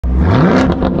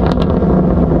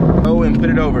and put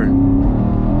it over.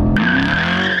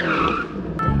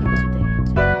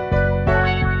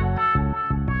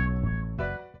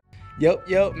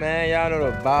 Yo, man, y'all know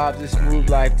the vibes. It's Smooth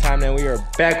Life time, and we are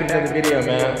back with another video,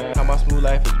 man. How my smooth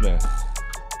life has been.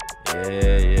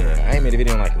 Yeah. I ain't made a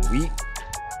video in like a week.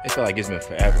 It feel like it's been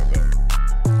forever,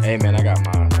 but hey, man, I got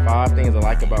my 5 things I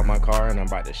like about my car, and I'm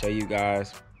about to show you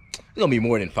guys. It's gonna be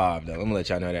more than 5, though. I'm gonna let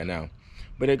y'all know that now.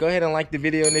 But go ahead and like the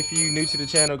video, and if you're new to the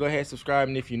channel, go ahead and subscribe,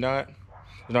 and if you're not,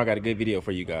 you know I got a good video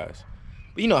for you guys.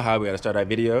 But you know how we gotta start our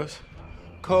videos.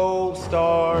 Cold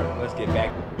start. Let's get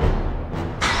back.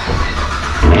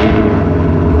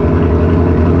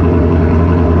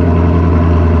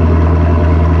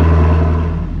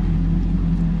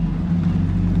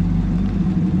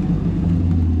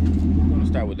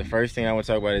 First thing I want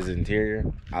to talk about is the interior.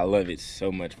 I love it so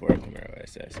much for a Camaro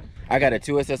SS. I got a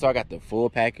 2SS, so I got the full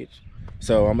package.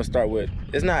 So I'm gonna start with,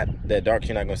 it's not that dark,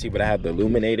 you're not gonna see, but I have the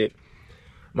illuminated.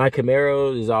 My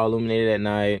Camaro is all illuminated at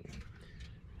night.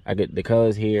 I got the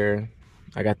colors here.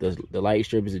 I got the light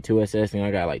strip is a 2SS, and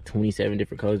I got like 27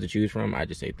 different colors to choose from. I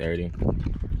just say 30.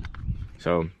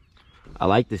 So I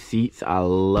like the seats. I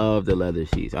love the leather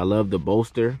seats. I love the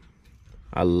bolster.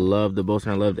 I love the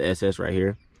bolster. I love the SS right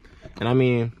here. And I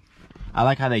mean, I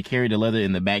like how they carry the leather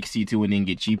in the back seat too and then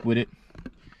get cheap with it.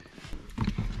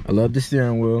 I love the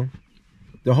steering wheel.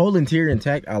 The whole interior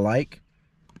intact I like.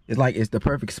 It's the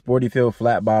perfect sporty feel,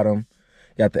 flat bottom.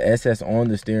 Got the SS on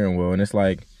the steering wheel, and it's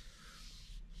like,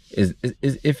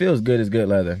 it feels good. It's good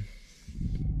leather.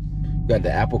 Got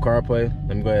the Apple CarPlay.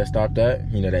 Let me go ahead and stop that.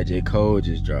 You know that J. Cole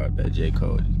just dropped, that J.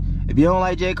 Cole. If you don't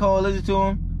like J. Cole, listen to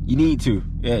him. You need to.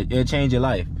 It'll change your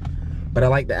life. But I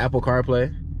like the Apple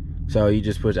CarPlay. So you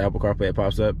just push Apple CarPlay, it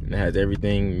pops up, and it has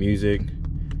everything: music,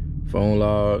 phone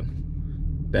log,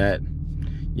 that,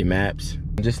 your maps.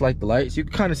 Just like the lights, you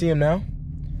can kind of see them now.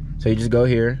 So you just go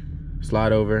here,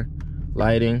 slide over,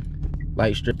 lighting,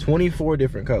 light strip, 24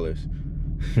 different colors.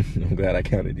 I'm glad I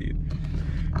counted these.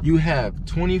 You have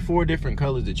 24 different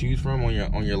colors to choose from on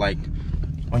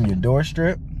your door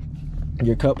strip,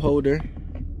 your cup holder.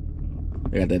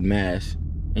 I got that mask.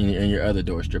 And your other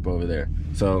door strip over there.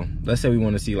 So let's say we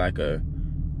want to see like a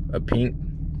pink,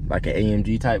 like an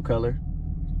AMG type color.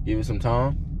 Give it some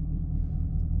time,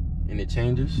 and it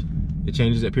changes. It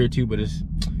changes up here too, but it's,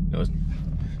 you know, it's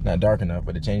not dark enough,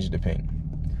 but it changes to pink.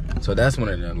 So that's one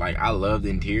of the, like, I love the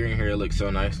interior in here. It looks so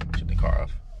nice. Shut the car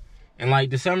off. And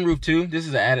like the sunroof too. This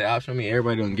is an added option. I mean,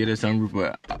 everybody don't get a sunroof,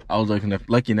 but I was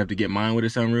lucky enough to get mine with a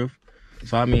sunroof.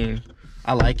 So I mean,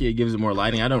 I like it. It gives it more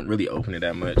lighting. I don't really open it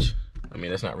that much. I mean,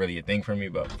 that's not really a thing for me,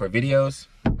 but for videos,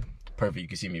 perfect. You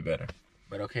can see me better.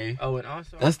 But okay. Oh, and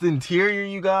also, that's the interior,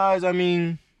 you guys. I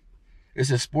mean, it's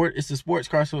a sports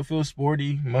car, so it feels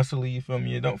sporty, muscly. You feel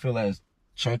me? It don't feel as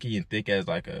chunky and thick as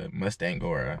like a Mustang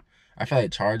or I feel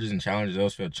like Chargers and Challengers,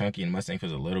 those feel chunky, and Mustang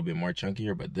feels a little bit more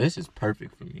chunkier. But this is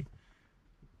perfect for me.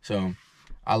 So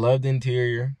I love the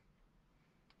interior.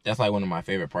 That's like one of my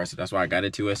favorite parts. That's why I got a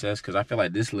 2SS, because I feel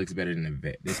like this looks better than the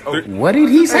vet. What did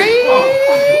he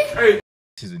say?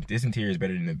 This interior is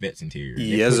better than the vet's interior.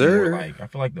 Yes, sir. I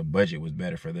feel like the budget was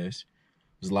better for this.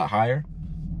 It was a lot higher.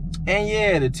 And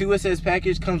yeah, the 2SS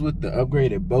package comes with the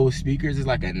upgraded Bose speakers. It's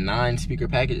like a 9-speaker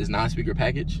package. It's 9-speaker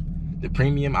package. The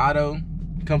premium auto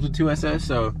comes with 2SS,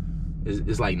 so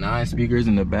it's like 9 speakers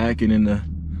in the back and in the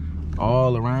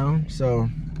all around. So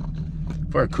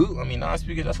for a coupe, I mean, 9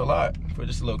 speakers, that's a lot for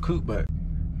just a little coupe, but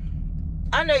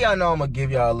I know y'all know I'm gonna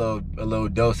give y'all a little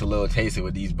dose, a little taste of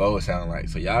what these Bose sound like.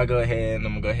 So y'all go ahead, and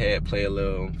I'm gonna go ahead and play a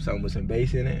little something with some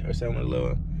bass in it, or something with a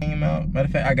little name out. Matter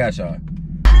of fact, I got y'all.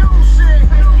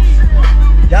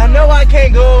 Y'all know I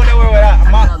can't go nowhere without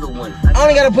I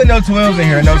only gotta put no 12s in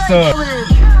here, no subs.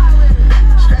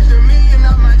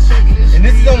 And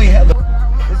this is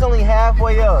only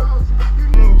halfway up.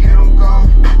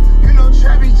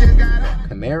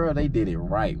 Camaro, they did it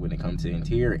right when it comes to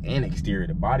interior and exterior.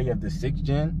 The body of the 6th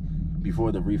gen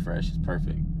before the refresh is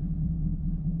perfect.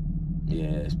 Yeah,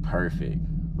 it's perfect.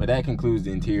 But that concludes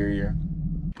the interior.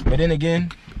 But then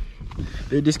again,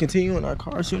 they're discontinuing our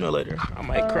car sooner or later. I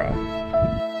might cry.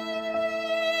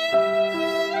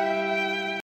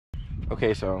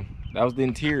 Okay, so that was the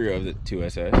interior of the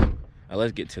 2SS. Now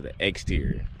let's get to the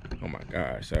exterior. Oh my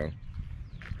gosh, so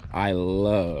I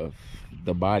love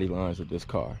the body lines of this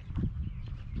car.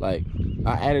 Like,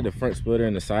 I added a front splitter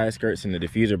and the side skirts and the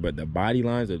diffuser, but the body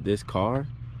lines of this car,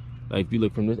 like if you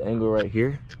look from this angle right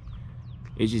here,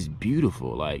 it's just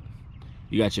beautiful. Like,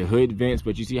 you got your hood vents,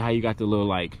 but you see how you got the little,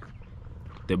 like,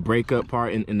 the breakup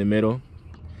part in the middle.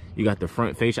 You got the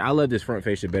front fascia. I love this front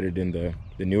fascia better than the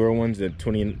newer ones, the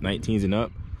 2019s and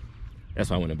up.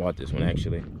 That's why I went and bought this one,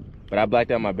 actually. But I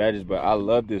blacked out my badges, but I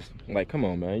love this. Like, come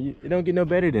on, man. It don't get no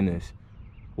better than this.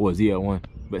 Well, ZL1,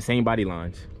 but same body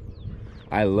lines.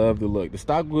 I love the look. The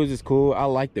stock wheels is cool. I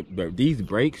like these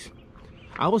brakes.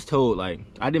 I was told, like,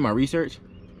 I did my research.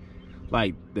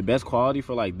 Like, the best quality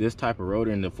for, like, this type of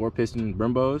rotor in the 4-piston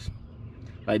Brembos.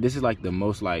 Like, this is, like, the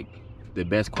most, like, the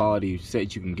best quality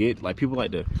set you can get. Like, people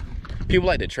like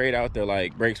to trade out their,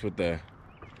 like, brakes with the,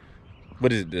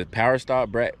 what is it, the power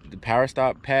stop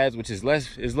pads, which is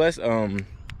less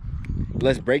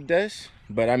brake dust.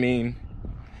 But I mean,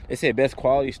 they say best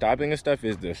quality stopping and stuff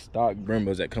is the stock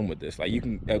Brembos that come with this. Like, you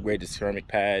can upgrade the ceramic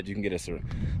pads, you can get a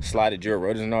slotted Dura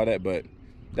rotors and all that, but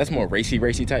that's more racy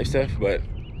type stuff. But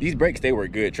these brakes, they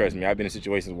work good, trust me. I've been in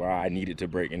situations where I needed to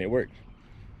brake and it worked.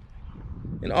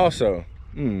 And also,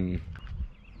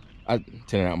 I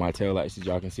tinted out my tail lights as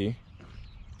y'all can see,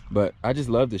 but I just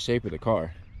love the shape of the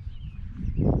car.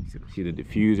 See the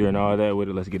diffuser and all that with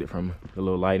it. Let's get it from the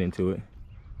little light into it.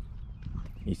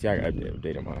 You see, I got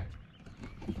updated my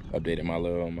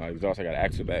exhaust. I got an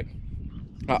axle back.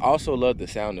 I also love the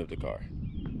sound of the car,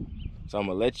 so I'm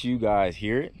gonna let you guys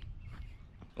hear it.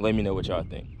 Let me know what y'all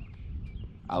think.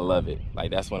 I love it.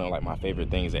 Like, that's one of, like, my favorite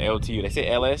things. The LT, they say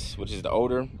LS, which is the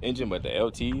older engine, but the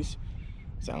LTs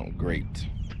sound great.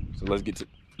 So let's get to,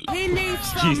 he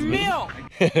needs some milk.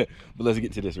 But let's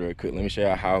get to this real quick. Let me show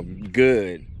you how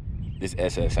good this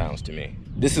SS sounds to me.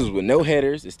 This is with no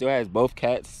headers. It still has both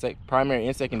cats, primary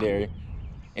and secondary,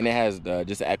 and it has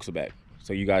just the axle back.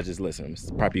 So you guys just listen. Let's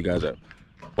prop you guys up.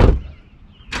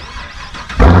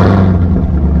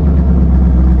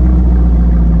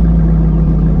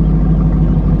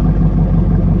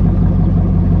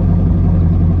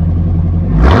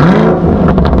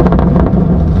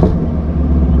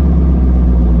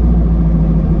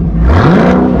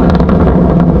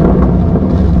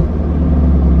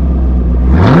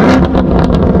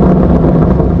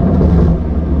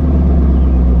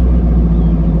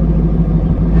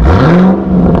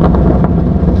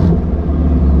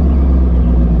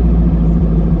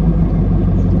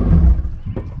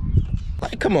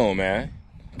 Come on, man.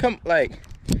 Let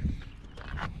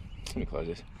me close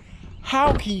this.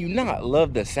 How can you not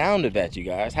love the sound of that, you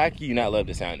guys? How can you not love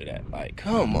the sound of that? Like,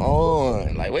 come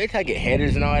on. Like, wait till I get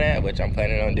headers and all that, which I'm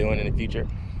planning on doing in the future.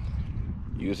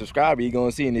 You a subscriber, you're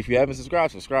gonna see, and if you haven't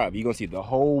subscribed, subscribe. You're gonna see the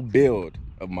whole build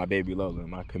of my baby Lola,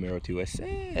 my Camaro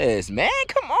 2SS. Man,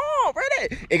 come on, bro.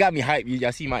 It got me hyped.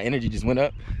 Y'all see my energy just went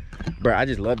up? Bro, I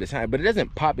just love the sound, but it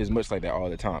doesn't pop as much like that all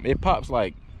the time. It pops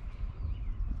like,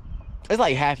 it's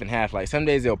like half and half. Like, some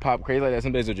days it'll pop crazy like that,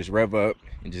 some days it'll just rev up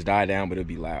and just die down, but it'll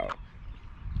be loud.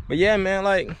 But yeah, man,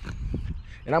 like,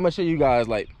 and I'm gonna show you guys,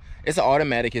 like, it's an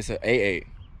automatic, it's an A8.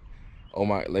 Oh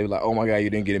my, they were like, oh my God, you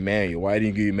didn't get a manual. Why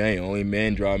didn't you get a manual? Only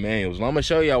men drive manuals. Well, I'm gonna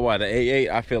show y'all why the A8,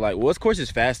 I feel like, well, of course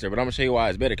it's faster, but I'm gonna show you why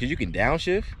it's better. Cause you can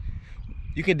downshift.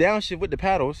 You can downshift with the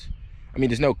paddles. I mean,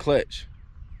 there's no clutch.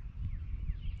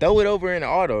 Throw it over in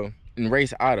auto and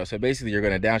race auto. So basically you're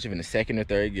gonna downshift in the second or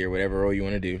third gear, whatever roll you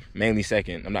wanna do. Mainly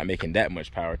second. I'm not making that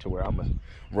much power to where I'm gonna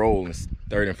roll in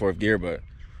third and fourth gear, but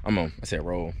I said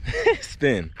roll,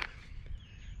 spin.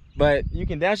 But you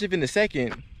can downshift in the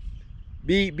second,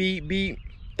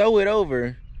 throw it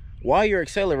over while you're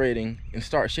accelerating and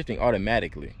start shifting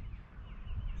automatically.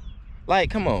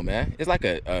 Like, come on, man. It's like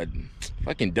a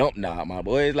fucking dump knob, my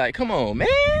boy. It's like, come on, man.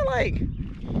 Like,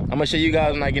 I'm gonna show you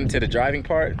guys when I get into the driving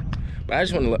part. But I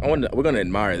just we're gonna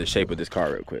admire the shape of this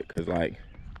car real quick. Cause like,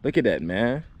 look at that,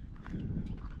 man.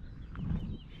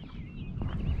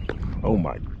 Oh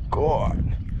my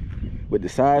God. With the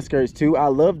side skirts too. I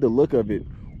love the look of it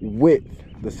with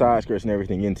the side skirts and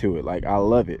everything into it. Like, I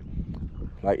love it.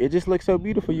 Like, it just looks so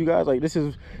beautiful, you guys. Like, this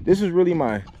is really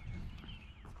my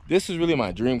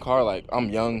dream car. Like, I'm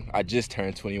young. I just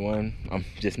turned 21. I'm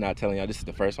just not telling y'all. This is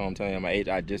the first time I'm telling y'all my age.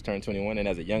 I just turned 21, and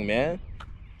as a young man,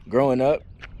 growing up,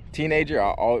 teenager,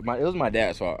 it was my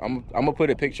dad's fault. I'm gonna put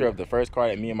a picture of the first car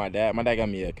that me and my dad got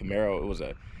me a Camaro. It was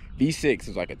a V6. It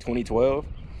was like a 2012.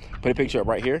 Put a picture up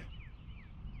right here.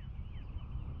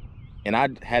 And I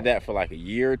had that for like a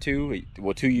year or two.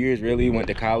 Well, 2 years really. Went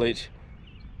to college.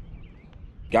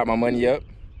 Got my money up.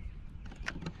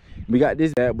 We got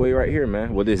this bad boy right here,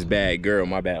 man. Well, this bad girl.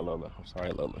 My bad, Lola. I'm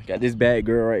sorry, Lola. Got this bad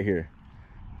girl right here.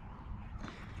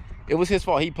 It was his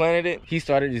fault. He planted it. He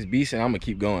started this beast, and I'm gonna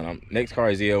keep going. Next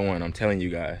car is EL1. I'm telling you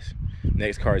guys.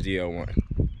 Next car is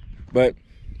EL1. But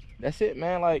that's it,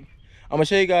 man. Like, I'm gonna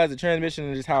show you guys the transmission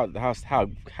and just how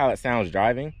it sounds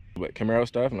driving. But Camaro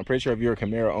stuff, and I'm pretty sure if you're a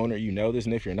Camaro owner, you know this,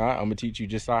 and if you're not, I'm gonna teach you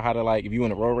just how to, like, if you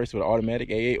want to road race with an automatic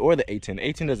A8 or the A10.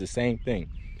 The A10 does the same thing.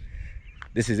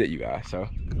 This is it, you guys. So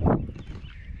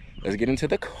let's get into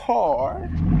the car.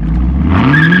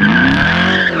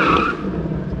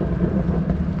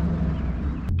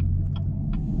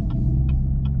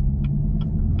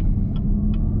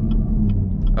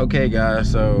 Okay guys,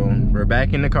 so we're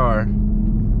back in the car.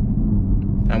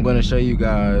 I'm gonna show you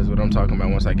guys what I'm talking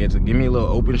about once I get to, give me a little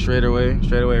open straightaway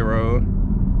road,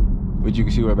 which you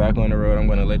can see we're back on the road. I'm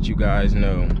gonna let you guys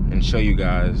know and show you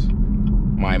guys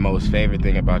my most favorite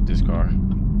thing about this car.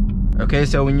 Okay,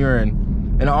 so when you're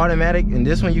in an automatic, and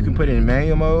this one you can put it in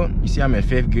manual mode. You see I'm in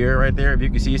 5th gear right there. If you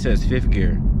can see, it says 5th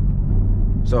gear.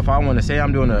 So if I want to say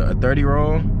I'm doing a 30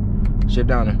 roll, shift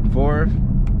down to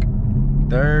 4th,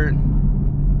 3rd,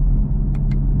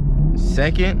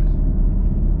 2nd,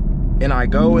 and I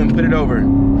go and put it over.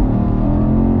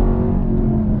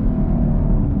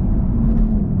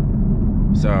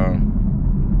 So,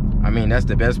 I mean, that's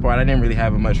the best part. I didn't really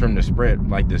have much room to spread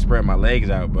my legs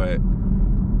out, but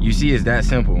you see it's that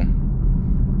simple.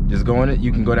 Just go in it,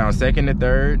 you can go down 2nd to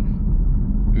 3rd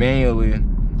manually,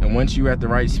 and once you're at the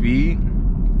right speed,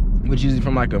 which usually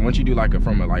from like a, once you do like a,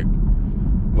 from a like,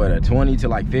 what, a 20 to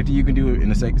like 50, you can do it in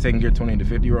the second gear, 20 to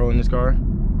 50 roll in this car.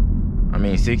 I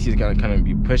mean, 60 is gonna kind of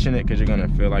be pushing it because you're gonna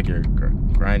feel like you're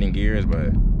grinding gears, but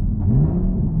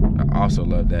I also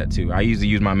love that too. I usually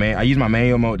use my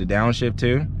manual mode to downshift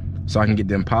too, so I can get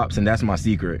them pops, and that's my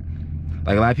secret.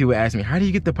 Like a lot of people ask me, how do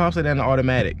you get the pops like that in the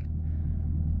automatic?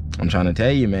 I'm trying to tell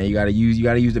you, man, you gotta use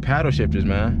the paddle shifters,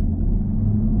 man.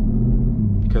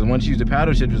 Because once you use the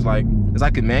paddle shifters, like it's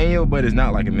like a manual, but it's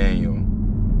not like a manual.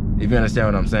 If you understand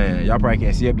what I'm saying. Y'all probably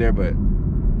can't see up there, but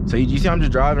so you see I'm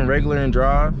just driving regular and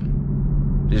drive.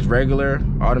 Just regular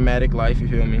automatic life, you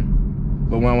feel me?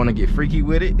 But when I want to get freaky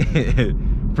with it,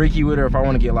 or if I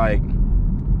want to get like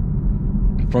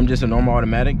from just a normal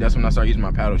automatic, that's when I start using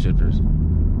my paddle shifters.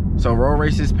 So roll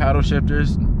races, paddle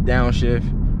shifters,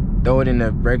 downshift, throw it in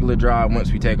the regular drive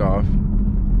once we take off.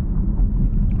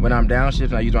 When I'm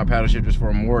downshifting, I use my paddle shifters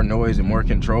for more noise and more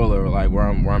control over like where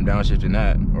I'm downshifting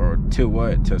at, or to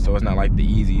what, so it's not like the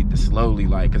easy, the slowly,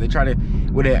 like, cause they try to,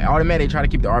 with the automatic, they try to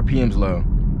keep the RPMs low.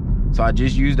 So I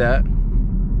just use that,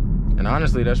 and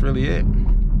honestly, that's really it.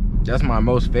 That's my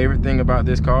most favorite thing about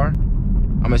this car.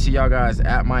 I'm gonna see y'all guys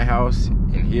at my house,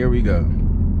 and here we go.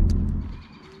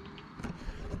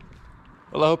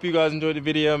 Well, I hope you guys enjoyed the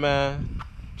video, man.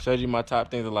 Showed you my top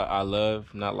things I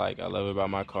love, not like I love about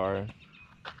my car.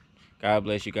 God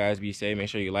bless you guys, be safe. Make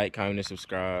sure you like, comment, and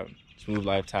subscribe. Smooth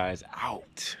Life Ties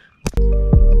out.